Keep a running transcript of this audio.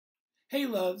Hey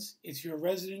loves, it's your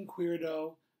resident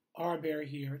queerdo, R Bear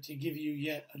here to give you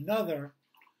yet another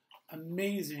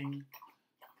amazing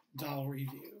doll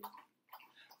review.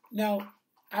 Now,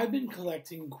 I've been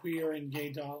collecting queer and gay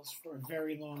dolls for a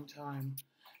very long time,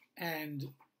 and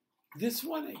this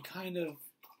one I kind of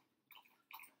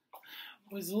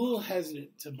was a little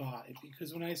hesitant to buy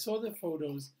because when I saw the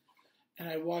photos and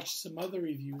I watched some other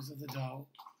reviews of the doll,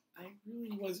 I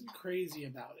really wasn't crazy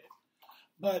about it.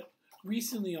 But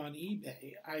recently on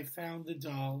eBay, I found the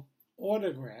doll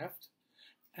autographed,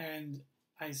 and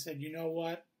I said, you know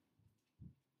what?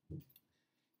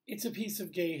 It's a piece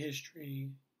of gay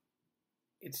history.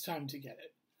 It's time to get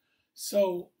it.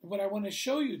 So what I want to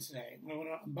show you today, what I want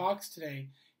to unbox today,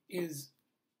 is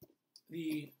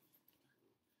the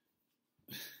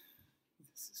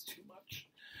this is too much.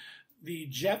 The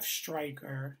JEFF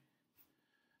STRYKER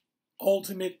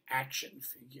Ultimate Action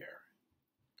Figure.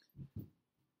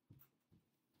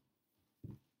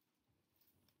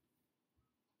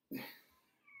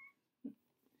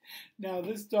 Now,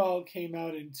 this doll came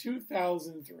out in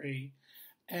 2003,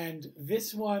 and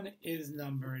this one is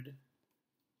numbered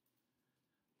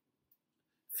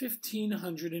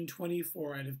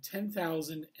 1,524 out of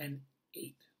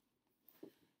 10,008.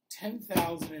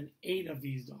 10,008 of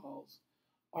these dolls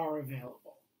are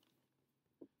available.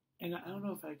 And I don't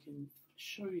know if I can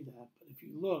show you that, but if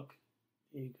you look,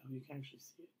 there you go, you can actually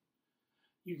see it.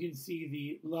 You can see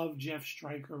the Love JEFF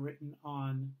STRYKER written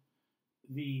on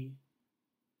the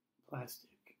plastic.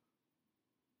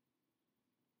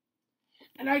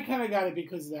 And I kind of got it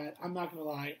because of that. I'm not going to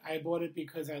lie. I bought it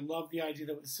because I love the idea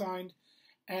that it was signed.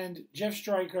 And JEFF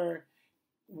STRYKER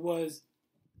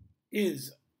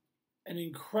is an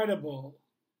incredible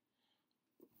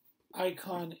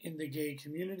icon in the gay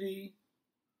community,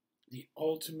 the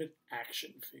ultimate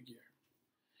action figure.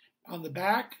 On the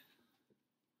back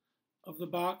of the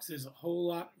box, there's a whole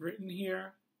lot written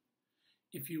here.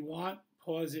 If you want,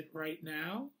 pause it right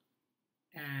now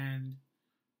and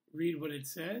read what it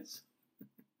says.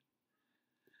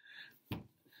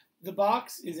 The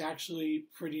box is actually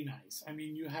pretty nice. I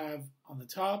mean, you have on the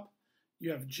top,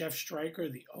 you have JEFF STRYKER,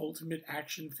 the ultimate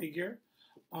action figure.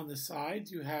 On the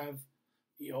sides, you have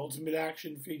the ultimate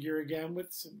action figure again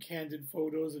with some candid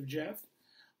photos of Jeff.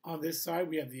 On this side,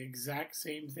 we have the exact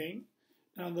same thing.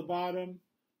 And on the bottom,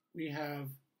 we have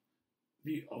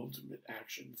the ultimate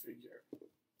action figure.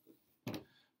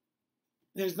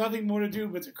 There's nothing more to do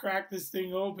but to crack this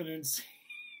thing open and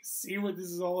see what this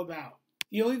is all about.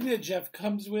 The only thing that Jeff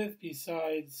comes with,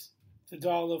 besides the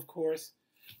doll, of course,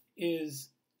 is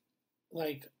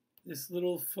like this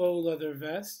little faux leather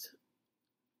vest,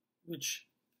 which,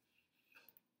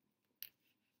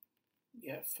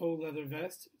 yeah, faux leather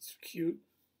vest. It's cute.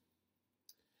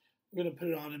 We're going to put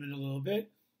it on him in a little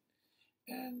bit.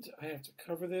 And I have to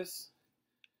cover this.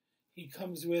 He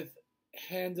comes with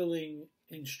handling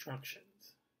instructions.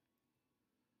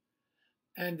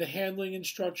 And the handling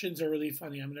instructions are really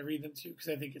funny. I'm going to read them to you because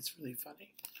I think it's really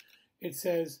funny. It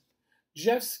says,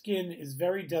 Jeff's skin is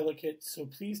very delicate, so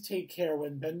please take care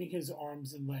when bending his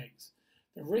arms and legs.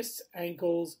 The wrists,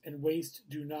 ankles, and waist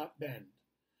do not bend.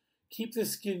 Keep the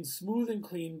skin smooth and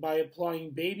clean by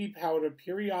applying baby powder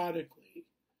periodically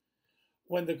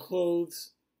when the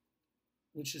clothes,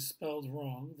 which is spelled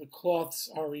wrong, the cloths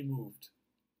are removed.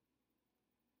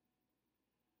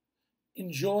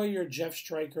 Enjoy your JEFF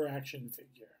STRYKER action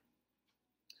figure.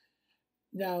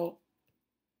 Now,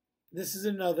 this is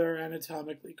another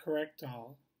anatomically correct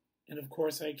doll, and of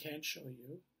course I can't show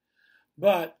you,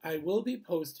 but I will be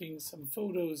posting some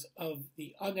photos of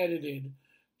the unedited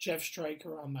JEFF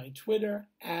STRYKER on my Twitter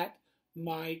at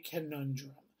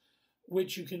 @mykenundrum,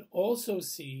 which you can also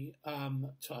see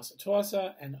Tossa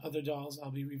Tossa and other dolls I'll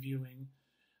be reviewing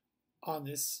on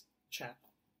this channel.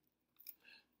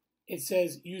 It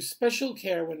says, use special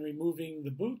care when removing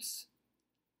the boots.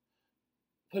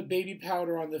 Put baby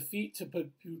powder on the feet to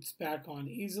put boots back on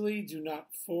easily. Do not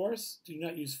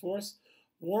use force.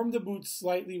 Warm the boots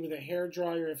slightly with a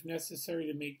hairdryer if necessary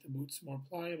to make the boots more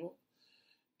pliable.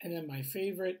 And then my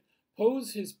favorite,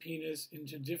 pose his penis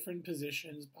into different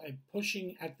positions by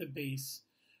pushing at the base.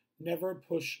 Never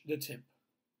push the tip.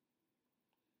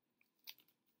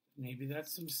 Maybe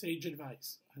that's some sage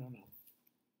advice. I don't know.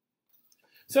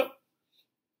 So,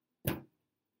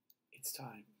 it's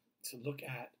time to look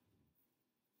at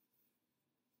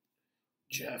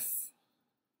Jeff.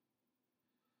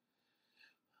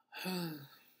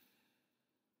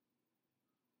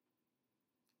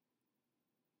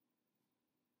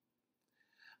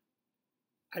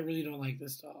 I really don't like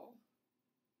this doll.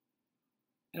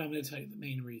 And I'm going to tell you the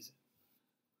main reason.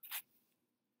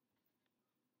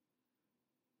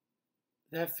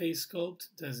 That face sculpt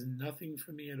does nothing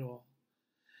for me at all.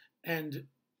 And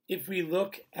if we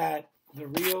look at the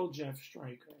real Jeff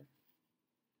Stryker,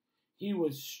 he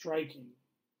was striking.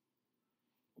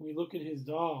 When we look at his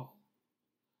doll,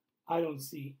 I don't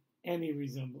see any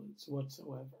resemblance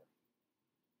whatsoever.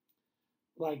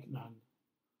 Like none.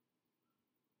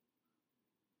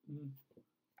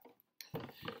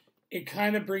 It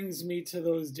kind of brings me to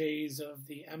those days of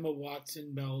the Emma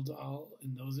Watson Belle doll,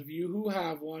 and those of you who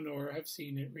have one or have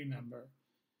seen it, remember,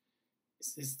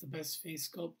 is this the best face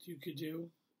sculpt you could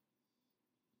do?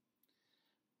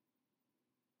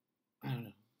 I don't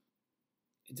know.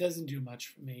 It doesn't do much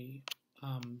for me.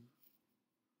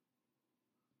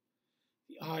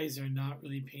 The eyes are not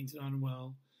really painted on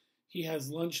well. He has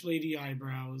lunch lady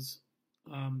eyebrows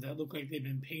that look like they've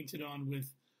been painted on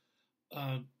with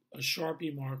a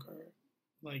Sharpie marker,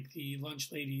 like the lunch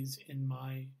ladies in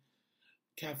my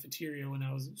cafeteria when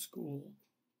I was in school.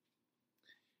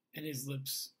 And his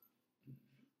lips.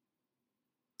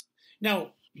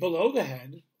 Now, below the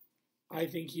head, I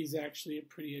think he's actually a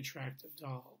pretty attractive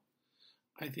doll.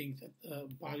 I think that the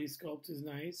body sculpt is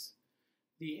nice.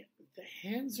 The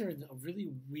hands are in a really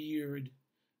weird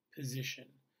position.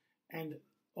 And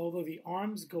although the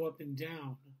arms go up and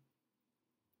down,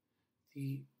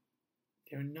 they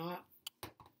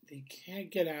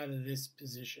can't get out of this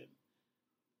position.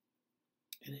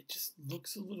 And it just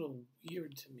looks a little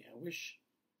weird to me. I wish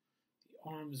the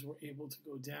arms were able to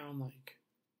go down like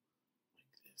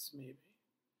this, maybe.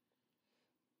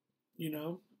 You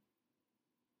know?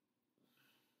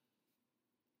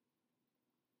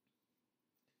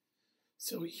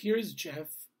 So here's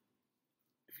Jeff.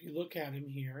 If you look at him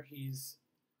here, he's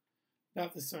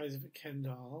about the size of a Ken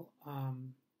doll.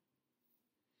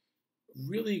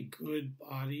 Really good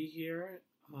body here.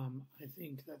 I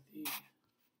think that the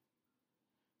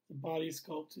body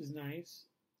sculpt is nice.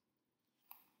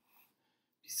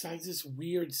 Besides this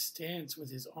weird stance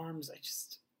with his arms, I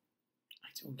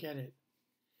don't get it.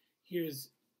 Here's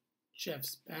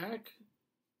Jeff's back.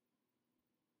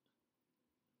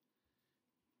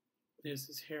 There's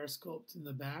his hair sculpt in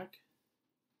the back.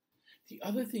 The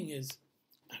other thing is,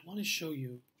 I want to show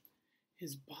you,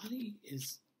 his body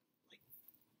is like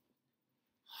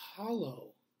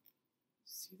hollow.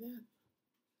 See that?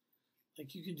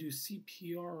 Like you can do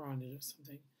CPR on it or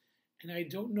something. And I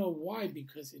don't know why,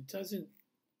 because it doesn't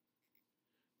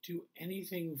do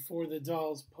anything for the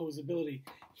doll's posability.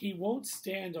 He won't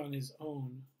stand on his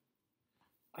own.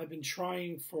 I've been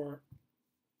trying for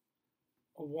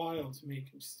a while to make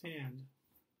him stand.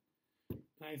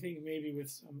 And I think maybe with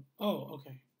some... Oh,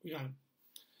 okay. We got him.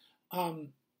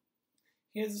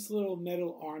 He has this little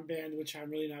metal armband, which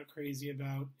I'm really not crazy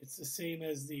about. It's the same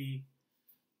as the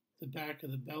back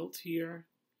of the belt here.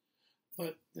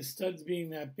 But the studs being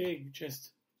that big,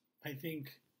 just, I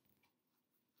think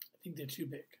they're too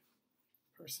big,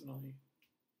 personally.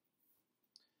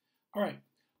 All right,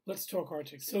 let's talk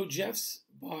Arctic. So Jeff's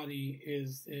body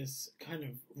is this kind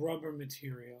of rubber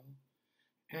material,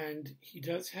 and he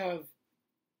does have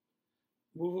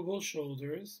movable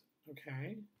shoulders,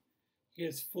 okay? He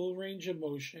has full range of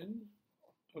motion,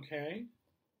 okay?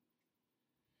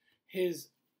 His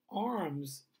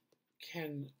arms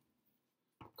can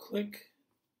click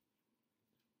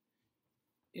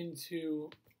into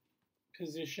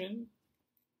position,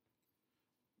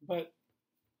 but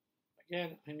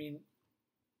again, I mean,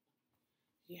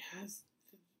 he has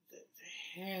the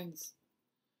hands.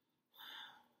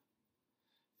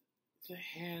 The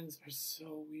hands are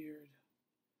so weird.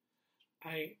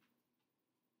 I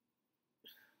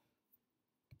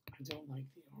don't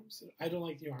like the arms. I don't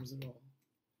like the arms at all.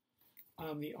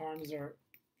 The arms are,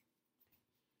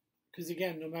 because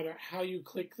again, no matter how you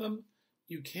click them,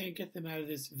 you can't get them out of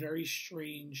this very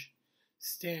strange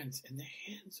stance. And the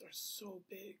hands are so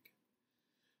big.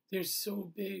 They're so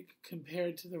big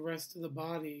compared to the rest of the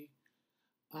body.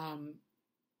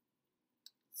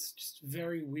 It's just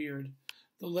very weird.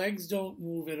 The legs don't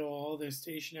move at all. They're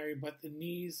stationary, but the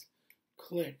knees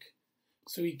click.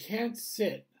 So he can't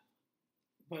sit,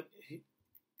 but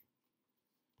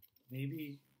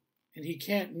maybe, and he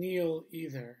can't kneel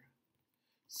either.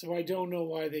 So I don't know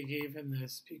why they gave him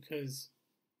this, because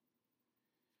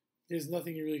there's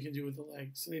nothing you really can do with the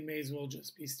legs, so they may as well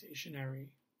just be stationary.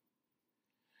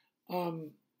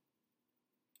 The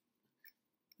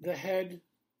head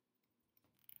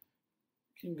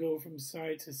can go from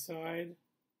side to side.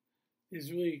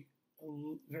 There's really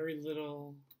very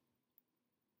little.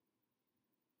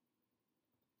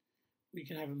 We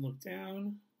can have him look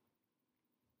down.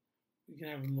 We can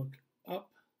have him look up.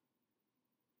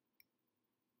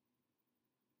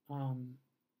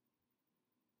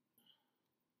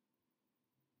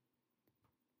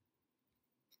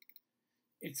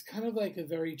 It's kind of like a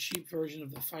very cheap version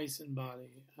of the Fison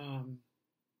body.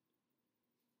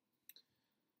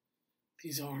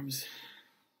 These arms.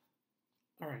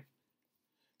 All right.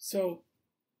 So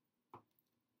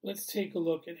let's take a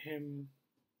look at him.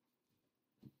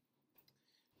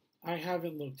 I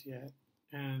haven't looked yet,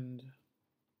 and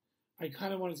I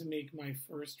kind of wanted to make my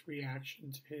first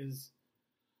reaction to his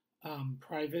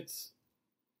privates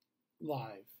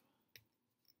live.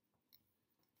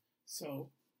 So,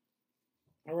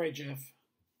 all right, Jeff.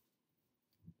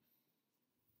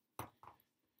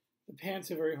 The pants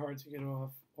are very hard to get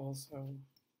off also.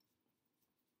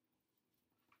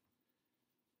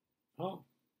 Oh,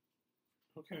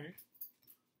 okay.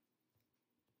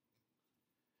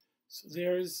 So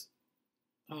there's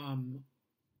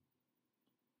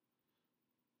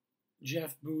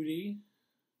Jeff Booty.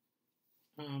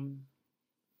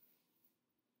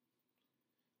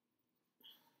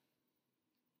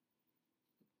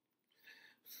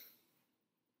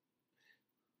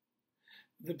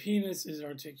 The penis is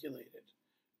articulated,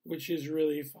 which is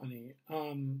really funny.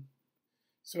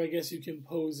 So I guess you can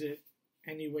pose it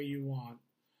any way you want,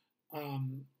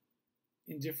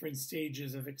 in different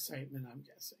stages of excitement, I'm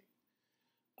guessing.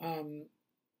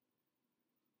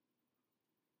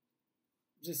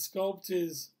 The sculpt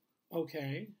is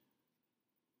okay.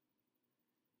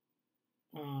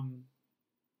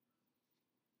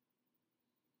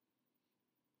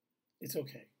 It's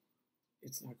okay.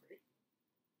 It's not great.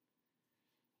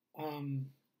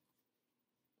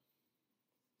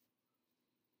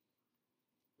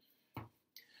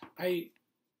 I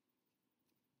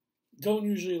don't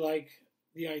usually like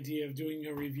the idea of doing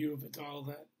a review of a doll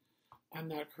that I'm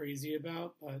not crazy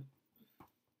about, but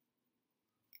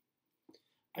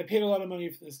I paid a lot of money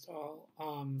for this doll.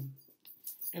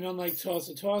 And unlike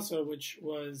Tossa Tossa, which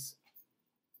was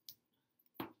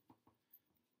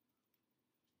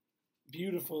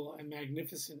beautiful and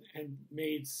magnificent and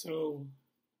made so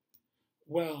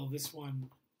well, this one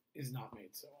is not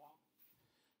made so well.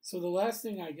 So the last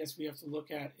thing I guess we have to look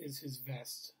at is his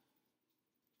vest.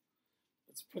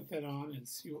 Let's put that on and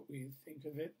see what we think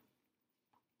of it.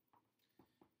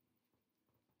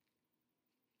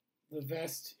 The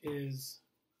vest is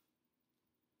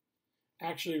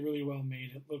actually really well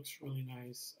made. It looks really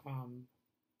nice. And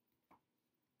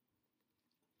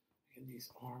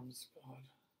these arms, God.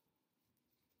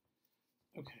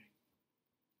 Okay.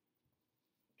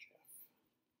 Jeff.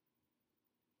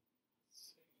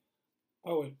 Let's see.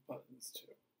 Oh, it buttons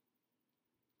too.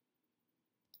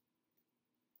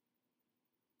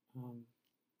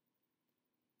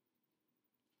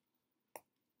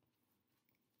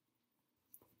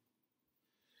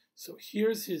 So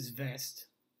here's his vest.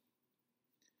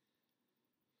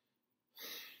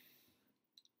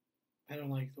 I don't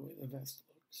like the way the vest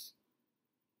looks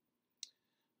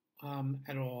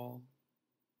at all.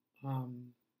 I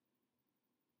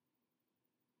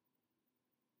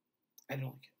don't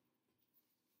like it.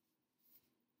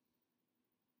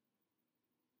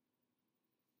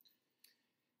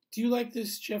 Do you like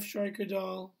this Jeff Stryker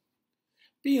doll?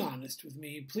 Be honest with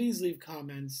me. Please leave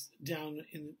comments down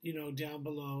down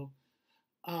below.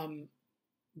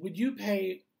 Would you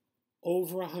pay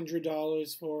over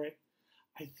 $100 for it?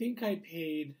 I think I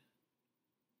paid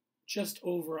just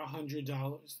over $100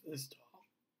 for this doll.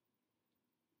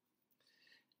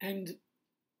 And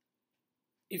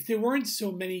if there weren't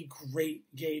so many great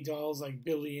gay dolls like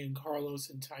Billy and Carlos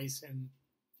and Tyson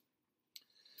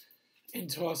and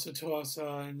Tossa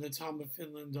Tossa and the Tom of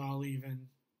Finland doll even,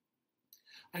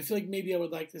 I feel like maybe I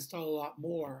would like this doll a lot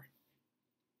more.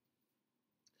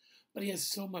 But he has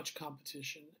so much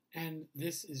competition, and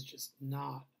this is just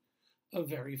not a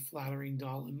very flattering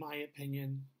doll, in my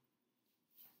opinion.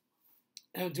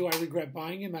 And do I regret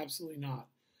buying him? Absolutely not.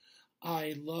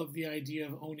 I love the idea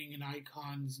of owning an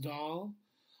Icons doll.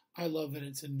 I love that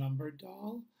it's a numbered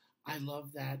doll. I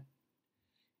love that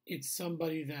it's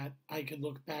somebody that I could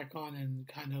look back on and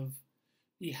kind of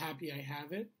be happy I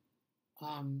have it.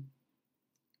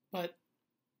 But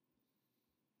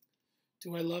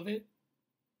do I love it?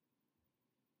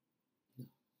 No,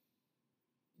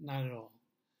 not at all.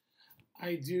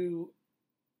 I do,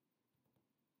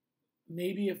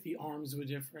 maybe if the arms were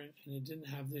different and it didn't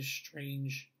have this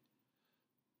strange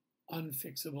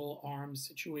unfixable arm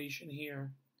situation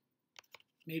here,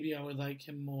 maybe I would like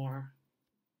him more.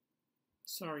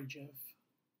 Sorry, Jeff.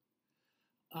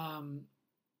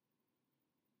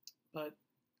 But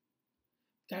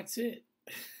that's it.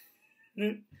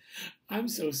 I'm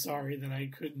so sorry that I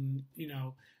couldn't,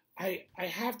 I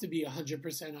have to be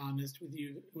 100% honest with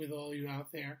you, with all you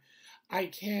out there. I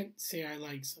can't say I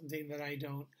like something that I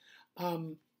don't.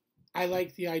 I I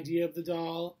like the idea of the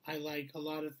doll. I like a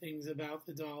lot of things about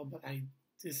the doll, but I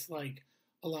dislike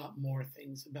a lot more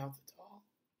things about the doll.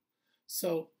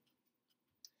 So,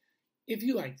 if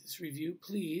you like this review,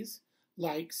 please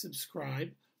like, subscribe,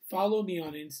 follow me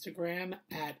on Instagram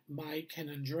at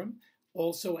mykenundrum,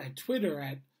 also at Twitter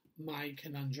at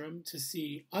mykenundrum to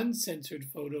see uncensored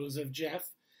photos of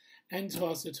Jeff and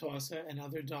Tossa and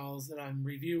other dolls that I'm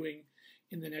reviewing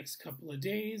in the next couple of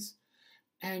days.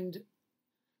 And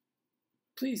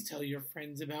please tell your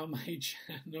friends about my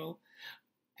channel.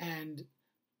 And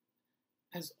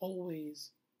as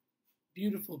always,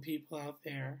 beautiful people out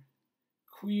there,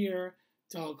 queer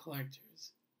doll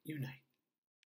collectors, unite.